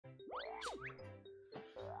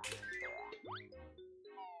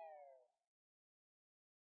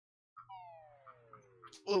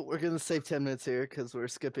Well, we're gonna save 10 minutes here because we're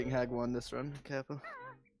skipping Hag 1 this run, Kappa.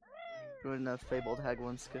 We're in a fabled Hag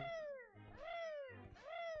 1 skip.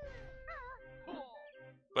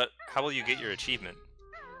 But how will you get your achievement?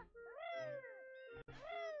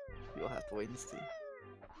 You'll have to wait and see.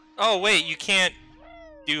 Oh wait, you can't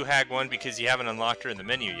do Hag 1 because you haven't unlocked her in the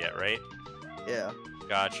menu yet, right? Yeah.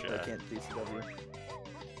 Gotcha. I can't DCW.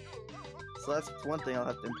 So that's one thing I'll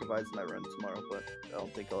have to improvise in my run tomorrow, but I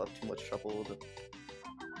don't think I'll have too much trouble with it.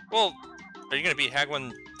 Well, are you gonna beat Hag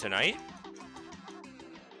 1 tonight?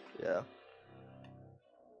 Yeah.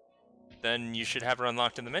 Then you should have her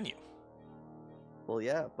unlocked in the menu. Well,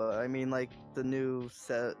 yeah, but I mean, like the new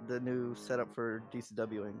setup for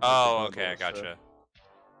DCWing. Oh, okay, I gotcha.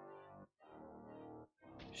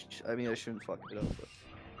 So, I mean, I shouldn't fuck it up. But...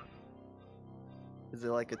 Is it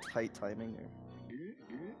like a tight timing or?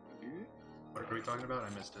 What are we talking about? I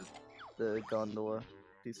missed it. The gondola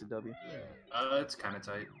DCW. It's kind of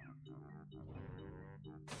tight.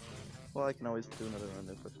 Well, I can always do another run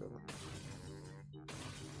if I feel like.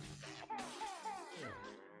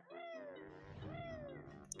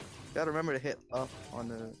 Gotta remember to hit up on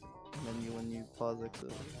the menu when you pause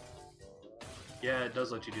exit. Yeah, it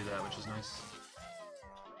does let you do that, which is nice.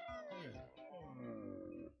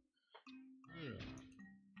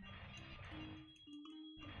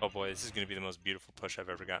 Oh boy, this is gonna be the most beautiful push I've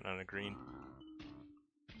ever gotten on a green.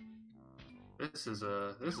 This is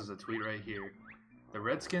a tweet right here. The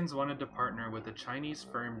Redskins wanted to partner with a Chinese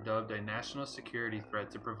firm dubbed a national security threat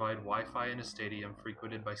to provide Wi-Fi in a stadium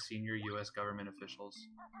frequented by senior U.S. government officials.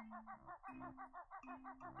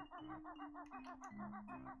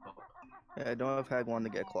 Yeah, I don't have Hag 1 to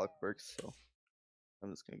get clock perks, so I'm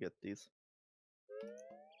just gonna get these.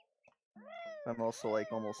 I'm also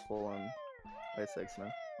like almost full on Ice X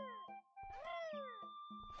now.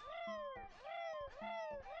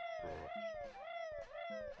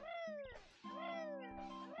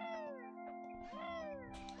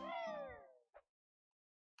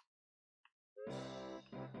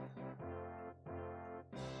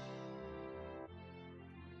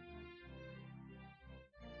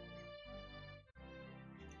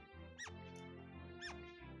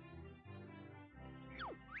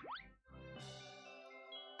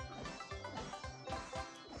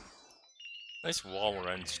 Nice wall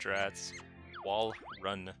run strats. Wall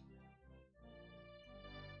run.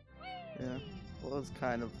 Yeah, well, it was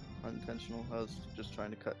kind of unintentional. I was just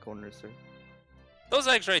trying to cut corners there. Those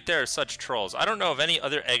eggs right there are such trolls. I don't know of any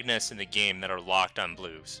other egg nests in the game that are locked on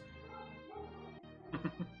blues.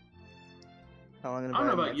 How long I don't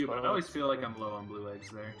know about you, but I always feel like I'm low on blue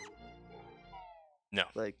eggs there. No.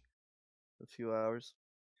 Like a few hours.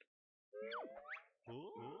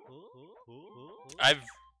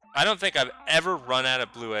 I don't think I've ever run out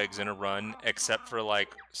of blue eggs in a run, except for like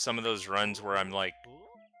some of those runs where I'm like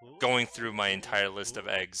going through my entire list of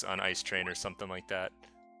eggs on Ice Train or something like that.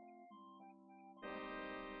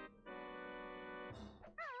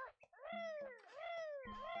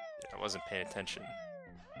 Yeah, I wasn't paying attention.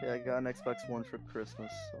 Yeah, I got an Xbox One for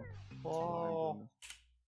Christmas, so. Oh.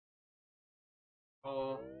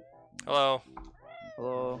 Oh. Hello.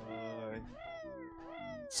 Hello.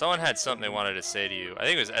 Someone had something they wanted to say to you. I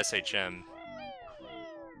think it was SHM.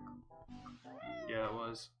 Yeah, it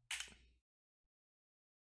was.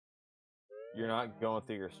 You're not going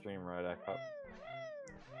through your stream, right, Echo?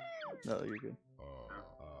 No, you're good.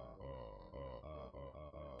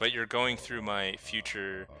 But you're going through my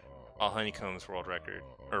future all honeycombs world record.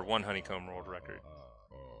 Or one honeycomb world record.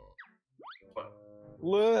 What?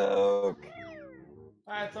 Luke!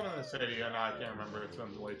 I had something to say to you, and I can't remember. It's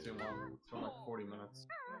been way too long. It's been like 40 minutes.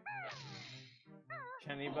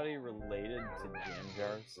 Anybody related to jam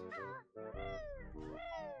jars?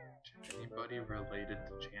 Anybody related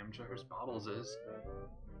to jam jars? Bottles is.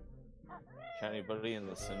 Anybody in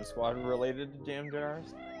the Sim Squad related to jam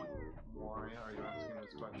jars? Why are you asking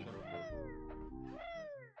this question?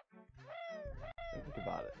 Think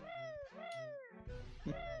about it.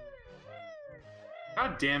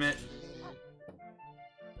 God damn it!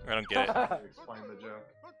 I don't get it. Explain the joke.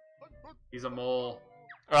 He's a mole.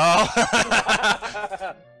 Oh!